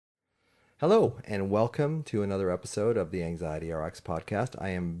Hello, and welcome to another episode of the Anxiety RX podcast. I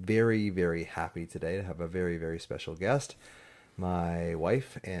am very, very happy today to have a very, very special guest. My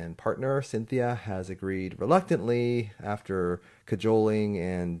wife and partner, Cynthia, has agreed reluctantly after cajoling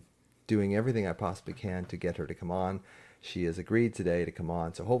and doing everything I possibly can to get her to come on. She has agreed today to come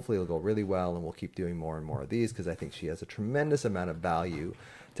on, so hopefully it'll go really well, and we'll keep doing more and more of these because I think she has a tremendous amount of value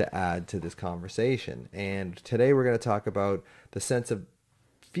to add to this conversation. And today we're going to talk about the sense of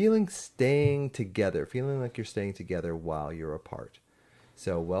feeling like you're staying together while you're apart.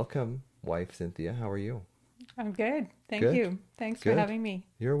 So welcome, wife Cynthia. How are you? I'm good. Thank Good. you. Thanks Good. for having me.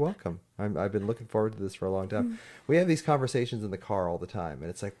 You're welcome. I've been looking forward to this for a long time. We have these conversations in the car all the time, and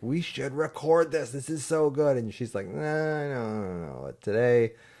it's like, we should record this. This is so good. And she's like, nah, no. But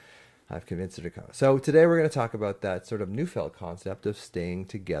today, I've convinced her to come. So today we're going to talk about that sort of newfound concept of staying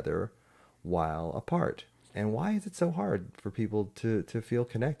together while apart. And why is it so hard for people to feel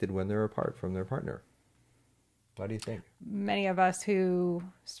connected when they're apart from their partner? What do you think? Many of us who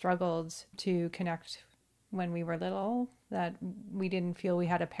struggled to connect when we were little, that we didn't feel we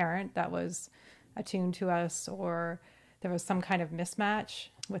had a parent that was attuned to us, or there was some kind of mismatch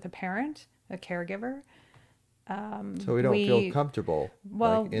with a parent, a caregiver. So we don't feel comfortable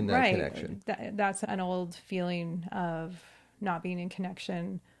in that right. connection. That's an old feeling of not being in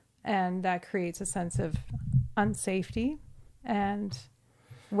connection, and that creates a sense of unsafety. And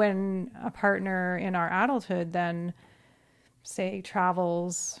when a partner in our adulthood then, say,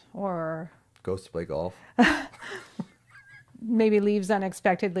 travels or Goes to play golf. maybe leaves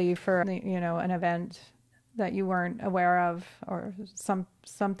unexpectedly for, an event that you weren't aware of, or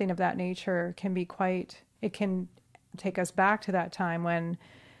something of that nature, it can take us back to that time when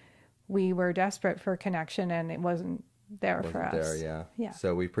we were desperate for connection and it wasn't there for us. Yeah.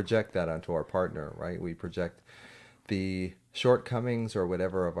 So we project that onto our partner, right? We project the shortcomings or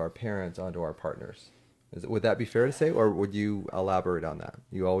whatever of our parents onto our partners. Would that be fair to say, or would you elaborate on that?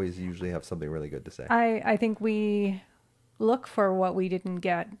 You always usually have something really good to say. I think we look for what we didn't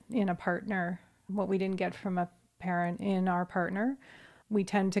get in a partner, what we didn't get from a parent in our partner. We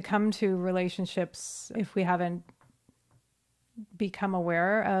tend to come to relationships, if we haven't become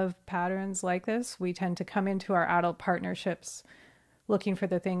aware of patterns like this, we tend to come into our adult partnerships looking for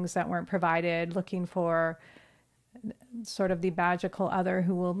the things that weren't provided, looking for sort of the magical other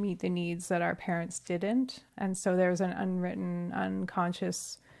who will meet the needs that our parents didn't. And so there's an unwritten,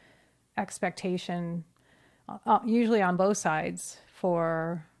 unconscious expectation, usually on both sides,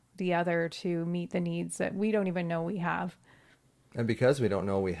 for the other to meet the needs that we don't even know we have. And because we don't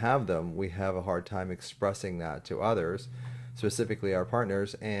know we have them, we have a hard time expressing that to others, specifically our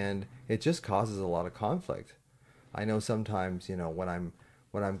partners, and it just causes a lot of conflict. I know sometimes,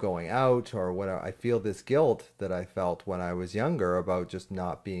 when I'm going out, or when I feel this guilt that I felt when I was younger about just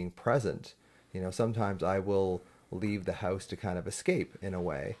not being present. Sometimes I will leave the house to kind of escape in a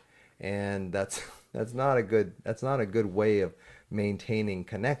way, and that's not a good way of maintaining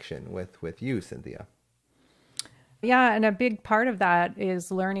connection with you, Cynthia. Yeah, and a big part of that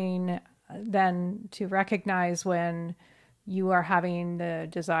is learning then to recognize when you are having the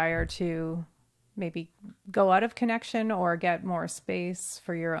desire to maybe go out of connection or get more space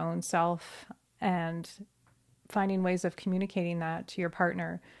for your own self, and finding ways of communicating that to your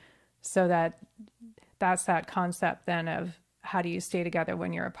partner, so that's that concept then of how do you stay together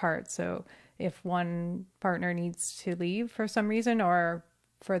when you're apart. So if one partner needs to leave for some reason, or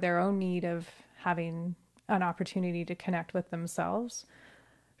for their own need of having an opportunity to connect with themselves,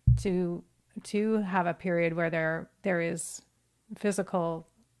 to have a period where there is physical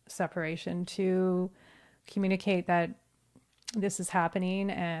separation, to communicate that this is happening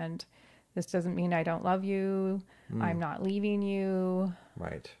and this doesn't mean I don't love you. I'm not leaving you.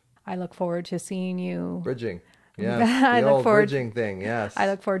 Right. I look forward to seeing you. Bridging. Yeah. The old bridging thing. Yes. I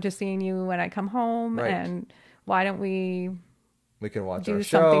look forward to seeing you when I come home. Right. And why don't we can watch do our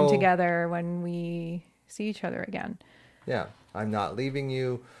show something together when we see each other again? Yeah. I'm not leaving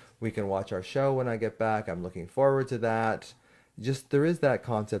you. We can watch our show when I get back. I'm looking forward to that. There is that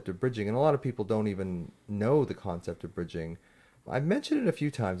concept of bridging, and a lot of people don't even know the concept of bridging. I've mentioned it a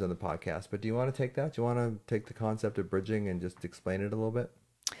few times on the podcast, but do you want to take that? Do you want to take the concept of bridging and just explain it a little bit?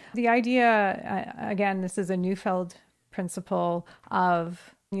 The idea, again, this is a Neufeld principle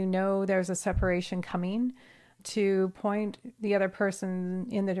of, there's a separation coming, to point the other person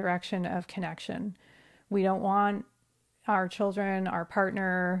in the direction of connection. We don't want our children, our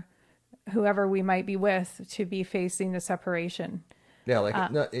partner, whoever we might be with, to be facing the separation. Yeah,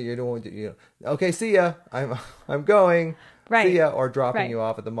 no, you don't want to, okay, see ya. I'm going. Right. See ya, or dropping you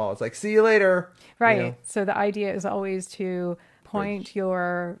off at the mall. It's like, see you later. Right. So the idea is always to point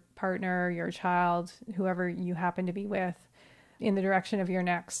your partner, your child, whoever you happen to be with, in the direction of your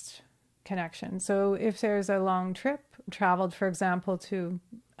next connection. So if there's a long trip traveled, for example, to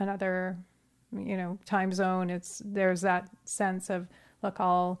another, time zone, there's that sense of, look,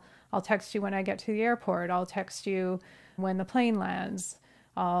 I'll text you when I get to the airport. I'll text you when the plane lands.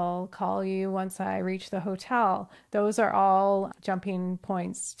 I'll call you once I reach the hotel. Those are all jumping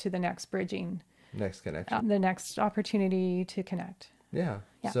points to the next bridging. Next connection. The next opportunity to connect. Yeah.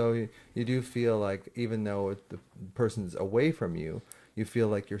 Yeah. So you do feel like even though the person's away from you, you feel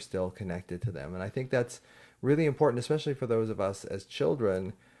like you're still connected to them. And I think that's really important, especially for those of us as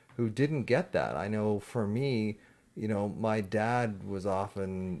children who didn't get that. I know for me, my dad was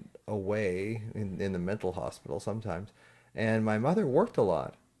often away in the mental hospital sometimes, and my mother worked a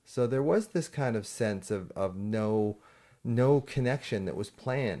lot. So there was this kind of sense of no connection that was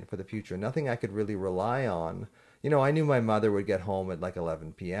planned for the future. Nothing I could really rely on. I knew my mother would get home at like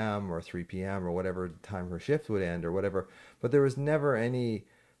 11 p.m. or 3 p.m. or whatever time her shift would end or whatever. But there was never any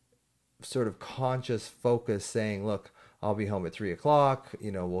sort of conscious focus saying, look, I'll be home at 3 o'clock,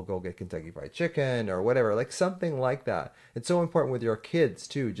 we'll go get Kentucky Fried Chicken or whatever, like something like that. It's so important with your kids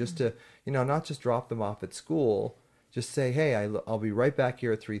too, just to, not just drop them off at school, just say, hey, I'll be right back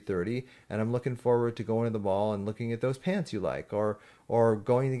here at 3:30, and I'm looking forward to going to the mall and looking at those pants you like, or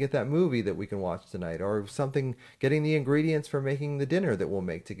going to get that movie that we can watch tonight, or something, getting the ingredients for making the dinner that we'll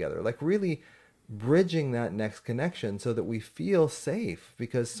make together. Like really bridging that next connection so that we feel safe,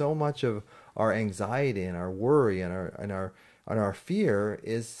 because so much of our anxiety and our worry and our fear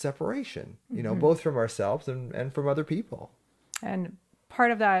is separation, both from ourselves and from other people. And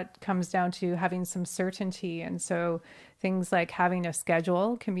part of that comes down to having some certainty. And so things like having a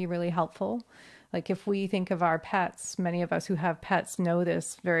schedule can be really helpful. Like if we think of our pets, many of us who have pets know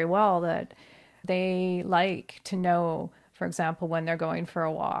this very well, that they like to know, for example, when they're going for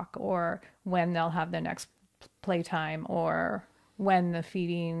a walk, or when they'll have their next playtime, or when the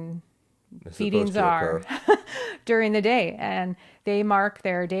feedings are during the day. And they mark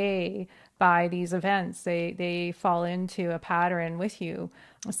their day by these events. They fall into a pattern with you.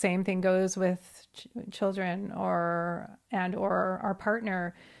 Same thing goes with children or our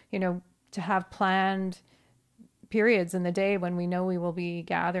partner, to have planned periods in the day when we know we will be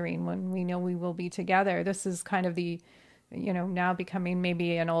gathering, when we know we will be together. This is kind of the, now becoming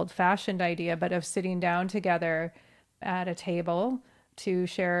maybe an old-fashioned idea, but of sitting down together at a table to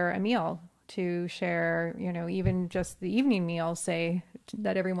share a meal, to share, even just the evening meal, say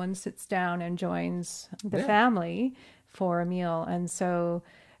that everyone sits down and joins the family for a meal. And so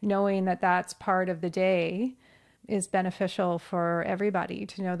knowing that that's part of the day is beneficial for everybody,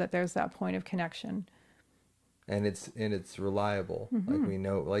 to know that there's that point of connection. And it's reliable. Like we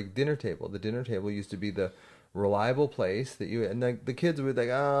know, like the dinner table used to be the reliable place that and like the kids would like,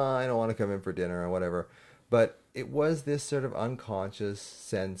 I don't want to come in for dinner or whatever. But it was this sort of unconscious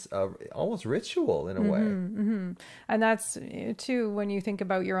sense of almost ritual in a way. And that's too, when you think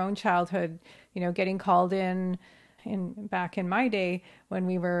about your own childhood, getting called in back in my day when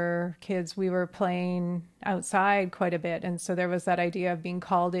we were kids, we were playing outside quite a bit. And so there was that idea of being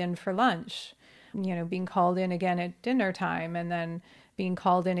called in for lunch, being called in again at dinner time, and then being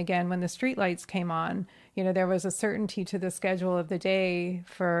called in again when the streetlights came on. There was a certainty to the schedule of the day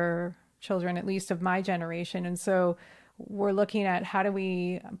for children, at least of my generation. And so we're looking at how do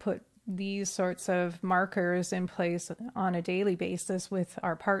we put these sorts of markers in place on a daily basis with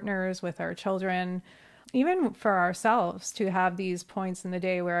our partners, with our children, even for ourselves, to have these points in the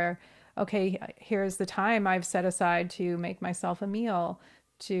day where, okay, here's the time I've set aside to make myself a meal,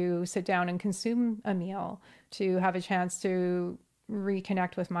 to sit down and consume a meal, to have a chance to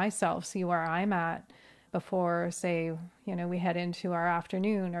reconnect with myself, see where I'm at before, say, we head into our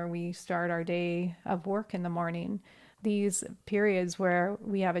afternoon or we start our day of work in the morning. These periods where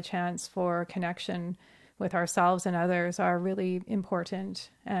we have a chance for connection with ourselves and others are really important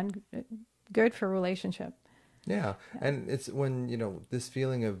and good for relationship. Yeah. And it's when, this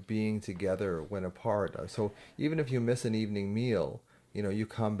feeling of being together when apart. So even if you miss an evening meal, you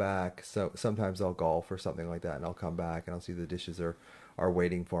come back. So sometimes I'll golf or something like that, and I'll come back and I'll see the dishes are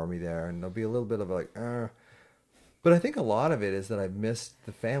waiting for me there, and there'll be a little bit of like, But I think a lot of it is that I've missed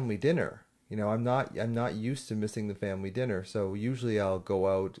the family dinner. I'm not used to missing the family dinner. So usually I'll go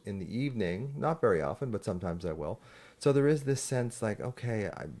out in the evening, not very often, but sometimes I will. So there is this sense like, okay,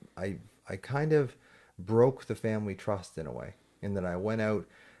 I kind of broke the family trust in a way, in that I went out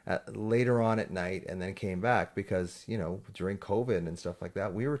later on at night and then came back because, during COVID and stuff like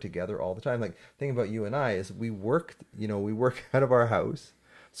that, we were together all the time. Like, thinking about you and I is we work out of our house.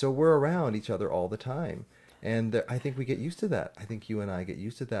 So we're around each other all the time. And I think we get used to that. I think you and I get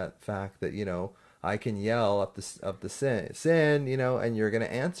used to that fact that, I can yell up the sin, and you're going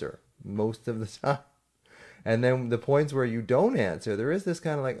to answer most of the time. And then the points where you don't answer, there is this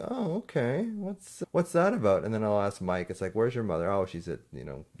kind of like, oh, okay, what's that about? And then I'll ask Mike, it's like, where's your mother? Oh, she's at,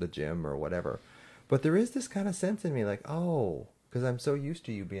 the gym or whatever. But there is this kind of sense in me like, oh, because I'm so used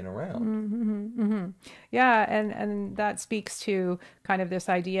to you being around. Mm-hmm, mm-hmm. Yeah, and that speaks to kind of this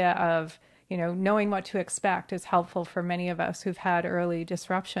idea of, knowing what to expect is helpful for many of us who've had early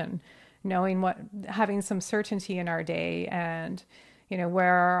disruption, having some certainty in our day and,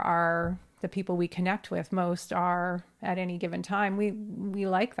 where our the people we connect with most are at any given time. We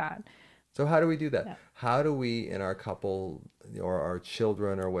like that. So how do we do that? Yeah. How do we, in our couple or our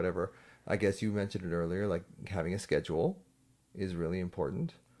children or whatever, I guess you mentioned it earlier, like having a schedule is really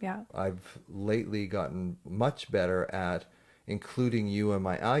important. Yeah. I've lately gotten much better at including you in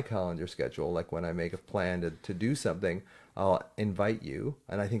my iCalendar schedule. Like when I make a plan to do something, I'll invite you.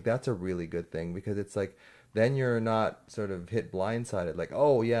 And I think that's a really good thing because it's like, then you're not sort of hit blindsided like,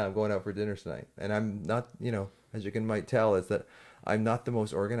 oh yeah, I'm going out for dinner tonight. And I'm not, as you might tell, is that I'm not the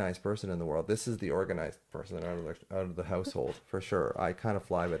most organized person in the world. This is the organized person out of the household for sure. I kind of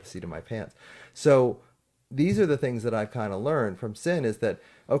fly by the seat of my pants. So these are the things that I've kind of learned from Sin is that,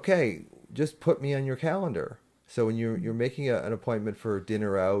 okay, just put me on your calendar. So when you're making an appointment for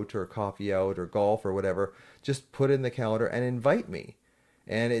dinner out or coffee out or golf or whatever, just put in the calendar and invite me.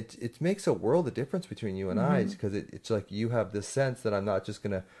 And it makes a world of difference between you and I because it's like you have this sense that I'm not just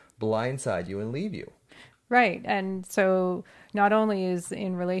going to blindside you and leave you. Right. And so not only is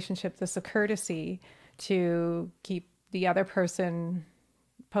in relationship this a courtesy to keep the other person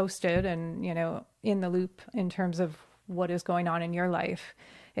posted and, in the loop in terms of what is going on in your life,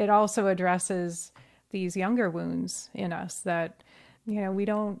 it also addresses these younger wounds in us that, we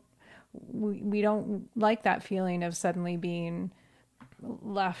don't like that feeling of suddenly being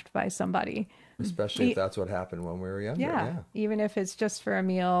left by somebody, especially if that's what happened when we were younger. Yeah, even if it's just for a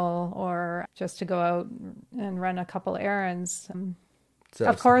meal or just to go out and run a couple errands. So,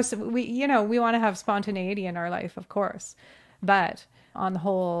 of course, we want to have spontaneity in our life, of course, but on the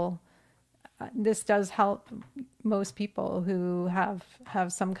whole, this does help most people who have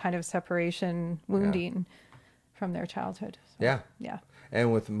some kind of separation wounding from their childhood. So, yeah.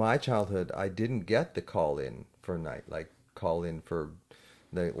 And with my childhood, I didn't get the call in for night, like call in for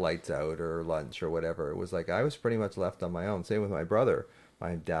the lights out or lunch or whatever. It was like I was pretty much left on my own. Same with my brother.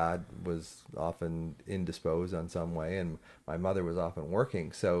 My dad was often indisposed on some way and my mother was often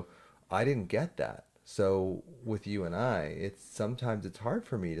working. So I didn't get that. So with you and I, sometimes it's hard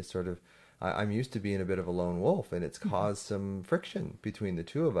for me to sort of, I'm used to being a bit of a lone wolf and it's caused some friction between the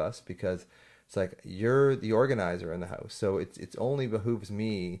two of us because it's like you're the organizer in the house. So it's only behooves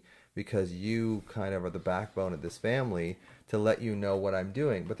me because you kind of are the backbone of this family to let you know what I'm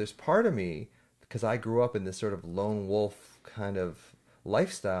doing. But there's part of me, because I grew up in this sort of lone wolf kind of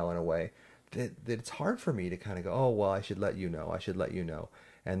lifestyle in a way, that it's hard for me to kind of go, oh, well, I should let you know. I should let you know.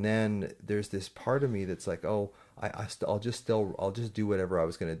 And then there's this part of me that's like, oh, I'll just do whatever I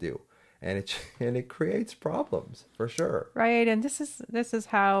was going to do. And it creates problems for sure. Right. And this is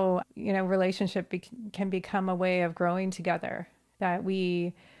how, relationship can become a way of growing together, that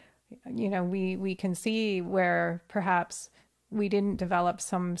we can see where perhaps we didn't develop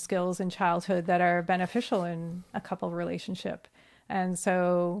some skills in childhood that are beneficial in a couple relationship. And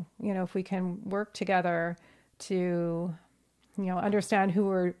so, if we can work together to, understand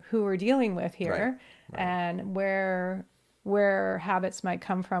who we're dealing with here, right. And where habits might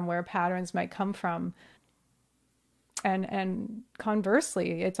come from, where patterns might come from. And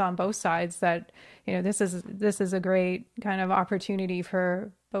conversely, it's on both sides that, this is a great kind of opportunity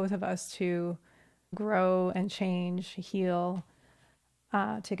for both of us to grow and change, heal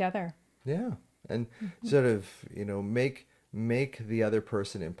together. Yeah. And sort of, make the other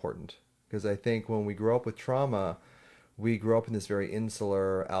person important. Because I think when we grow up with trauma, we grow up in this very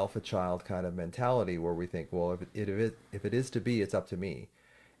insular alpha child kind of mentality where we think, well, if it is to be, it's up to me.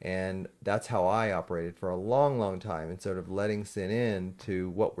 And that's how I operated for a long, long time. And sort of letting sin in to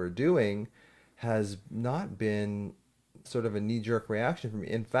what we're doing has not been sort of a knee-jerk reaction for me.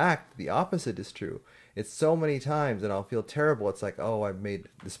 In fact, the opposite is true. It's so many times and I'll feel terrible. It's like, oh, I made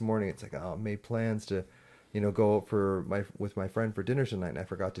plans to, go out with my friend for dinner tonight and I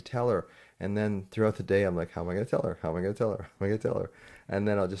forgot to tell her. And then throughout the day, I'm like, how am I going to tell her? How am I going to tell her? How am I going to tell her? And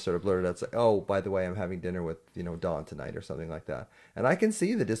then I'll just sort of blurt it out. It's like, oh, by the way, I'm having dinner with, Dawn tonight or something like that. And I can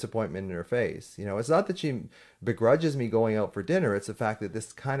see the disappointment in her face. It's not that she begrudges me going out for dinner. It's the fact that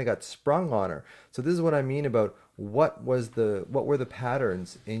this kind of got sprung on her. So this is what I mean about what were the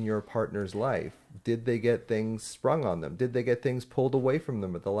patterns in your partner's life? Did they get things sprung on them? Did they get things pulled away from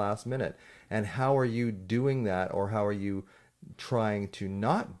them at the last minute? And how are you doing that, or how are you trying to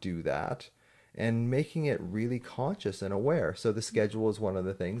not do that, and making it really conscious and aware? So the schedule is one of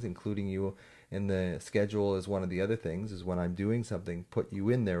the things, including you in the schedule is one of the other things. Is when I'm doing something, put you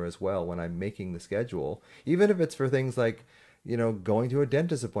in there as well when I'm making the schedule, even if it's for things like, going to a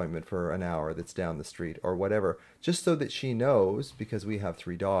dentist appointment for an hour that's down the street or whatever, just so that she knows, because we have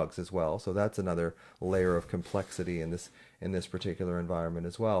 3 dogs as well. So that's another layer of complexity in this particular environment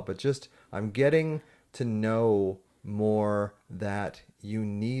as well. But just, I'm getting to know more that you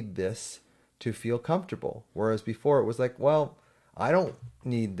need this to feel comfortable. Whereas before it was like, well, I don't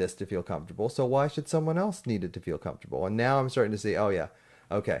need this to feel comfortable, so why should someone else need it to feel comfortable? And now I'm starting to say, oh yeah,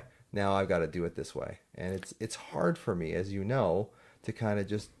 okay, now I've got to do it this way. And it's hard for me, as you know, to kind of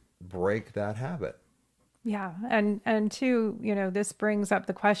just break that habit. Yeah. And two, this brings up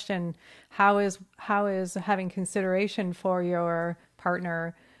the question, how is having consideration for your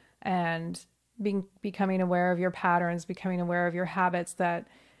partner and becoming aware of your patterns, becoming aware of your habits that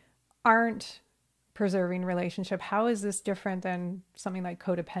aren't preserving relationship, how is this different than something like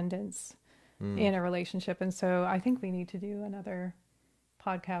codependence in a relationship? And so I think we need to do another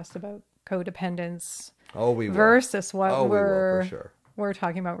podcast about codependence versus what we're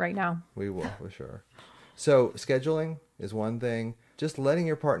talking about right now. We will, for sure. So scheduling is one thing, just letting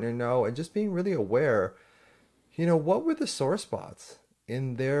your partner know and just being really aware, what were the sore spots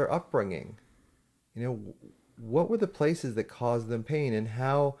in their upbringing? What were the places that caused them pain, and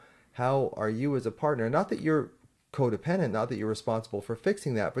how are you as a partner? Not that you're codependent, not that you're responsible for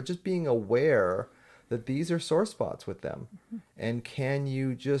fixing that, but just being aware that these are sore spots with them. Mm-hmm. And can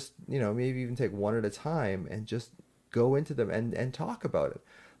you just, maybe even take one at a time and just go into them and talk about it.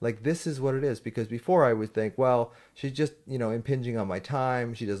 Like, this is what it is. Because before I would think, well, she's just, impinging on my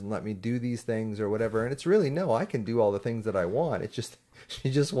time. She doesn't let me do these things or whatever. And it's really, no, I can do all the things that I want. It's just,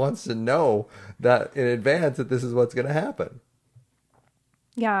 she just wants to know that in advance that this is what's going to happen.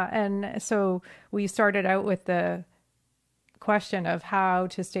 Yeah. And so we started out with the question of how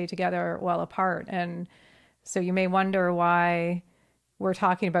to stay together well apart. And so you may wonder why we're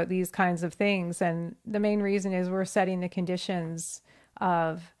talking about these kinds of things. And the main reason is we're setting the conditions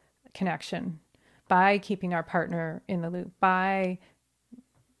of connection by keeping our partner in the loop, by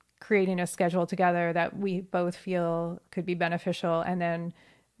creating a schedule together that we both feel could be beneficial, and then,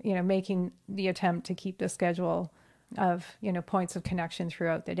 making the attempt to keep the schedule of, points of connection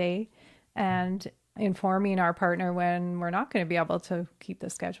throughout the day, and informing our partner when we're not going to be able to keep the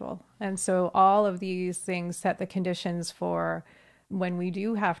schedule. And so all of these things set the conditions for when we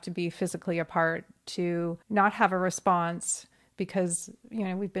do have to be physically apart to not have a response because,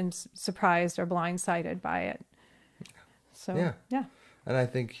 we've been surprised or blindsided by it. So, yeah. And I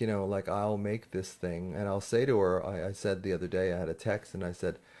think, I'll make this thing and I'll say to her, I said the other day, I had a text and I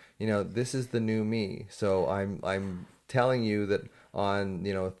said, this is the new me. So I'm telling you that on,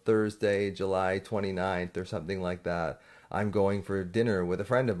 Thursday, July 29th or something like that, I'm going for dinner with a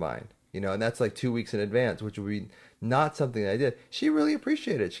friend of mine, and that's like 2 weeks in advance, which would be not something that I did. She really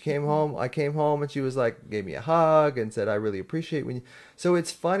appreciated it. She came home, I came home, and she was like, gave me a hug and said, I really appreciate when you... So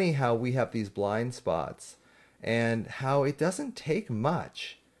it's funny how we have these blind spots and how it doesn't take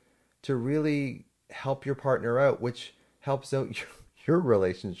much to really help your partner out, which helps out your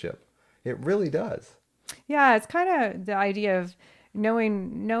relationship. It really does. Yeah, it's kind of the idea of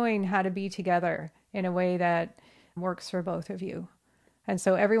knowing how to be together in a way that works for both of you. And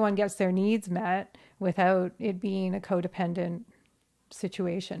so everyone gets their needs met without it being a codependent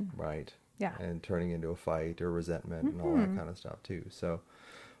situation. Right. Yeah. And turning into a fight or resentment and all that kind of stuff too. So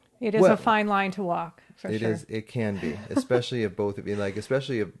it is a fine line to walk, for sure. It is. It can be, especially if both of you,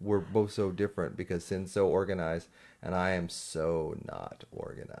 especially if we're both so different, because Cin's so organized and I am so not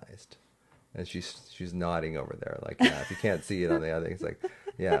organized. And she's nodding over there, like, yeah, if you can't see it on the other thing, it's like,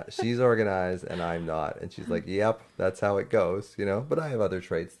 yeah, she's organized and I'm not. And she's like, yep, that's how it goes, But I have other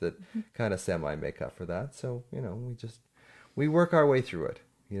traits that kind of semi make up for that. So, we work our way through it.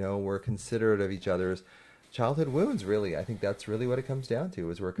 We're considerate of each other's childhood wounds, really. I think that's really what it comes down to,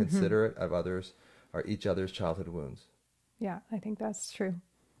 is we're considerate of others or each other's childhood wounds. Yeah, I think that's true.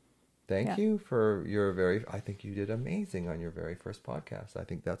 Thank you for I think you did amazing on your very first podcast. I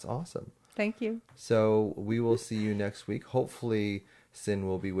think that's awesome. Thank you. So we will see you next week. Hopefully Cyn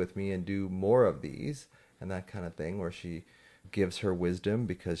will be with me and do more of these and that kind of thing, where she gives her wisdom,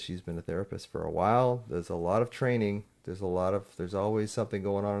 because she's been a therapist for a while. There's a lot of training. There's always something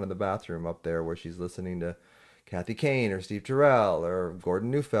going on in the bathroom up there where she's listening to Kathy Kane or Steve Terrell or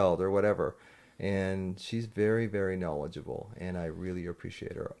Gordon Neufeld or whatever. And she's very, very knowledgeable, and I really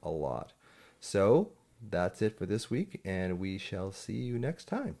appreciate her a lot. So that's it for this week, and we shall see you next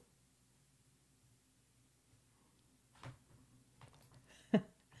time.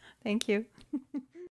 Thank you.